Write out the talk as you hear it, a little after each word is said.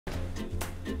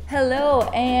Hello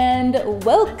and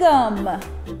welcome!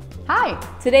 Hi!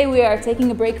 Today we are taking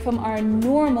a break from our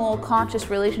normal conscious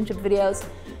relationship videos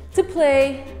to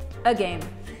play a game.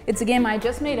 It's a game I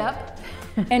just made up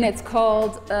and it's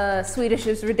called Swedish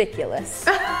is Ridiculous.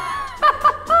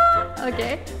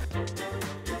 Okay.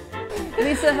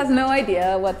 Lisa has no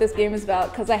idea what this game is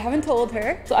about because I haven't told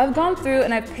her. So I've gone through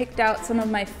and I've picked out some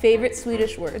of my favorite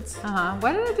Swedish words.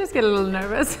 Why did I just get a little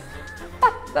nervous?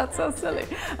 That's so silly.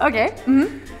 Okay.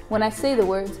 When I say the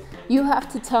words, you have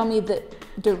to tell me the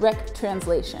direct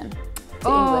translation to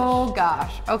English. Oh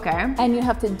gosh, okay. And you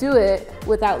have to do it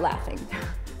without laughing.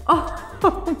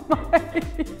 Oh my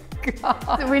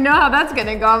god. We know how that's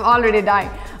gonna go. I'm already dying.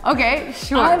 Okay,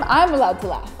 sure. I'm allowed to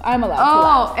laugh. I'm allowed to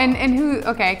laugh. Oh, and who,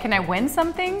 okay, can I win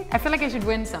something? I feel like I should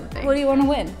win something. What do you want to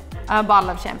win? A bottle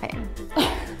of champagne.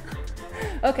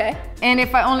 Okay. And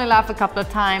if I only laugh a couple of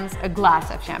times, a glass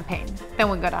of champagne. Then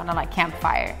we go down to like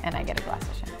campfire and I get a glass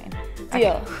of champagne.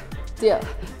 Deal. Okay. Deal.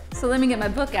 So let me get my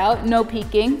book out. No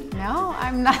peeking. No,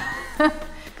 I'm not.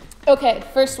 Okay,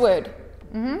 first word.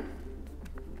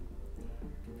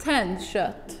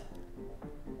 Tändkött.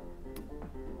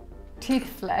 Teeth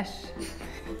flesh.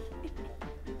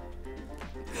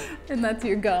 And that's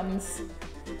your gums.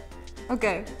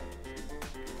 Okay.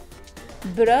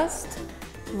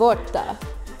 Bröstvårta.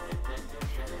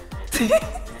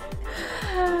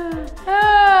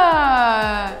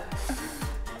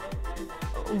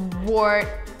 Wart.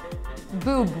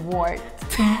 Boob wart.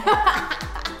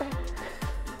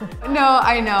 No,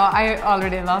 I know. I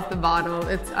already lost the bottle.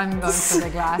 I'm going for the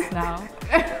glass now.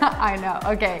 I know.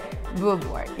 Okay. Boob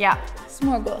wart. Yeah.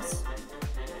 Smörgås.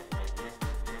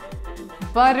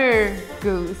 Butter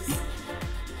goose.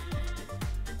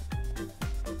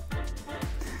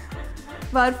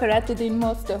 Varför äter din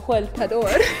moster sköldpaddor?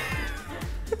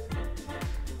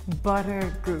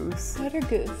 Butter goose. Butter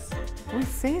goose. We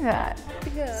say that.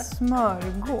 Yeah.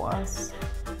 Smörgås.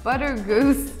 Butter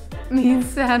goose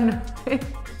means sandwich.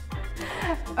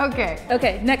 Okay.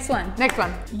 Okay, next one. Next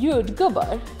one.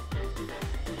 Jordgubbar.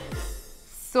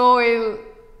 Soil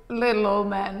little old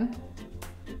men.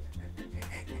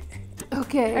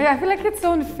 Okay. I feel like it's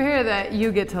so unfair that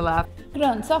you get to laugh.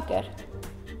 Grönsaker.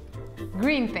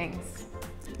 Green things.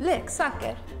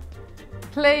 Leksaker.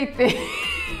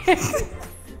 Playthings.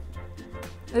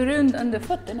 Rund under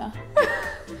fötterna.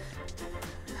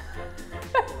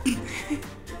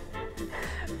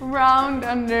 Round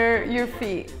under your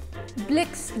feet.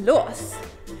 Blixtlås.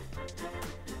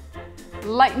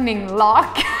 Lightning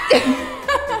lock.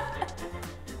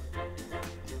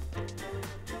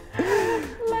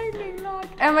 Lightning lock.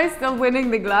 Am I still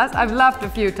winning the glass? I've laughed a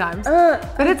few times.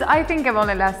 But I think I've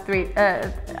only laughed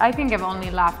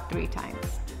three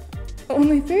times.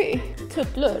 Only 3.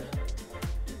 Tuttlor.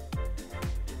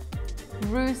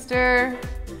 Rooster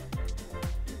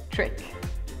trick.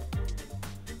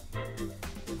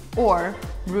 Or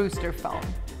rooster phone.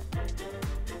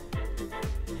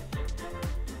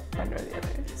 One or the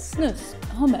other.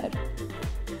 Snuskhummer.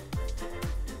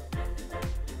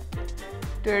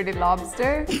 Dirty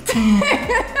lobster.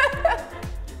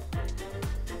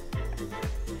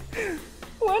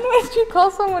 When would you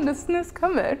call someone a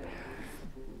snuskhummer?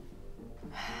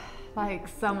 Like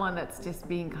someone that's just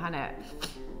being kind of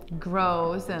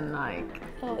gross and like...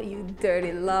 Oh, you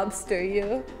dirty lobster,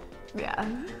 you. Yeah.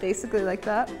 Basically like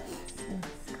that.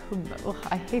 Ugh,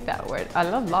 I hate that word. I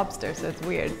love lobster, so it's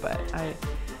weird, but I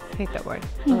hate that word.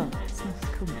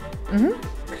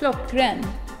 Klockren.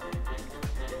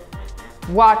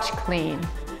 Watch clean.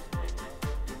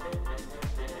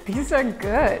 These are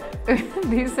good.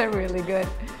 These are really good.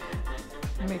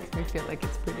 It makes me feel like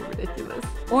it's pretty ridiculous.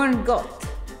 Orngott.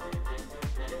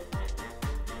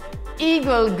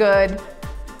 Eagle good.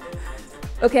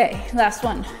 Okay, last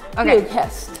one. Okay.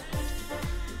 Flughäst.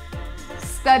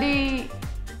 Study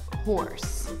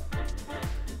horse.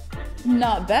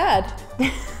 Not bad.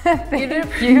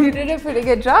 Thank You did a pretty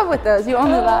good job with those. You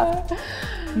only laughed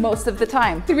most of the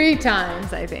time. 3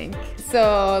 times, I think.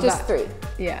 So Just 3.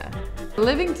 Yeah.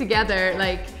 Living together,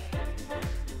 like,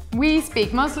 we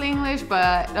speak mostly English,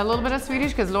 but a little bit of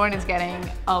Swedish because Lauren is getting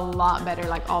a lot better,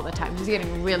 like all the time. She's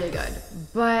getting really good.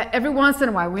 But every once in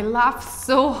a while, we laugh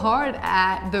so hard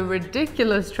at the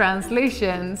ridiculous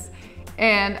translations.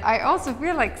 And I also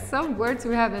feel like some words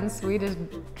we have in Swedish,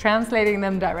 translating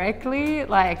them directly,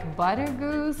 like butter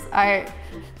goose, I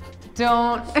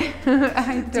don't.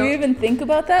 Do you even think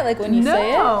about that, like when you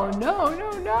say it?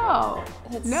 No.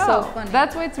 That's so funny.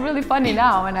 That's why it's really funny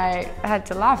now, and I had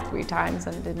to laugh 3 times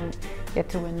and didn't get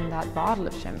to win that bottle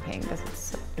of champagne because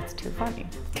it's too funny.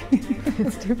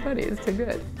 It's too funny, it's too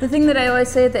good. The thing that I always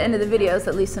say at the end of the videos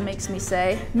that Lisa makes me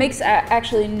say, makes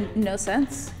actually no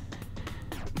sense.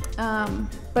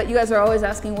 But you guys are always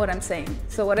asking what I'm saying.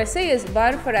 So what I say is,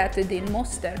 varför äter din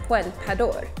moster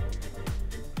sköldpaddor?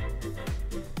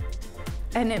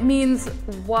 And it means,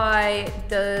 why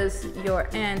does your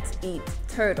aunt eat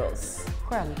turtles?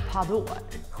 Sköldpaddor.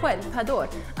 Sköldpaddor.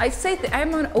 I say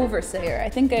I'm an oversayer. I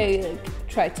think I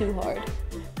try too hard.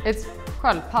 It's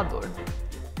sköldpaddor.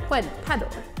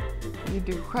 Sköldpaddor. You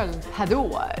do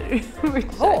sköldpaddor. Which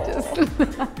Oh. I just...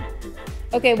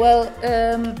 Okay, well,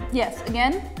 yes,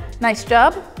 again, nice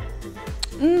job.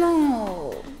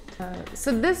 No.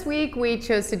 So this week we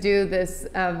chose to do this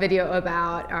video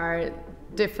about our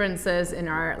differences in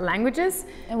our languages.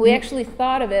 And we actually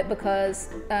thought of it because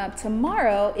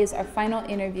tomorrow is our final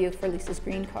interview for Lisa's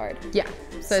green card. Yeah,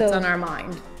 so it's on our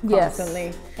mind constantly.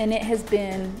 Yes, and it has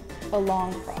been a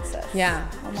long process. Yeah,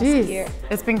 almost a year.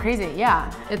 It's been crazy.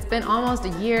 Yeah, it's been almost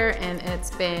a year, and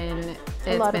it's been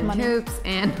hoops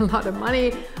and a lot of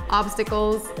money,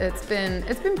 obstacles. It's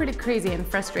been pretty crazy and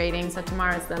frustrating. So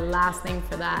tomorrow is the last thing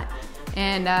for that.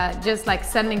 And just like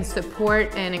sending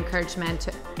support and encouragement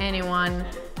to anyone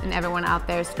and everyone out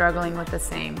there struggling with the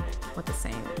same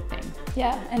thing.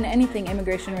 Yeah, and anything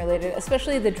immigration related,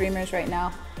 especially the dreamers right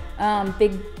now.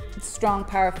 Big, strong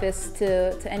power fist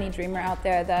to any dreamer out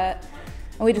there. And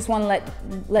we just want to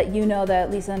let you know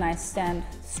that Lisa and I stand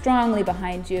strongly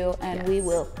behind you, and we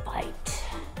will fight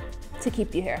to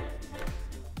keep you here.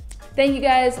 Thank you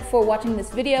guys for watching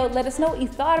this video. Let us know what you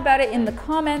thought about it in the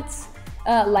comments.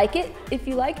 Like it if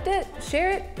you liked it, share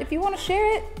it if you want to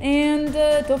share it, and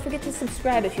don't forget to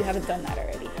subscribe if you haven't done that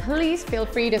already. Please feel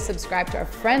free to subscribe to our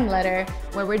friend letter,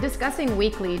 where we're discussing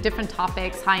weekly different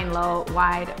topics, high and low,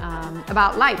 wide,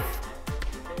 about life.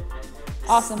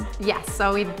 Awesome. Yes,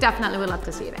 so we definitely would love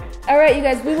to see you there. All right, you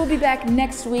guys, we will be back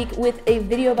next week with a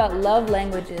video about love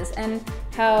languages and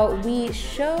how we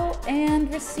show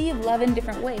and receive love in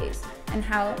different ways, and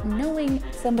how knowing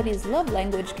somebody's love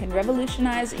language can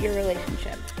revolutionize your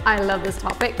relationship. I love this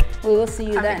topic. We will see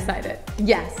you then. I'm excited.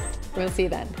 Yes, we'll see you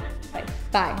then. Bye.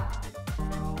 Bye.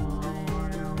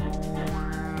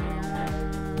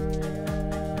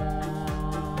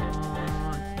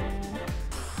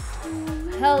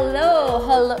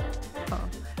 Hello. Oh,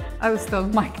 I was still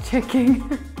mic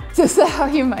checking. Is that how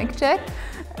you mic check?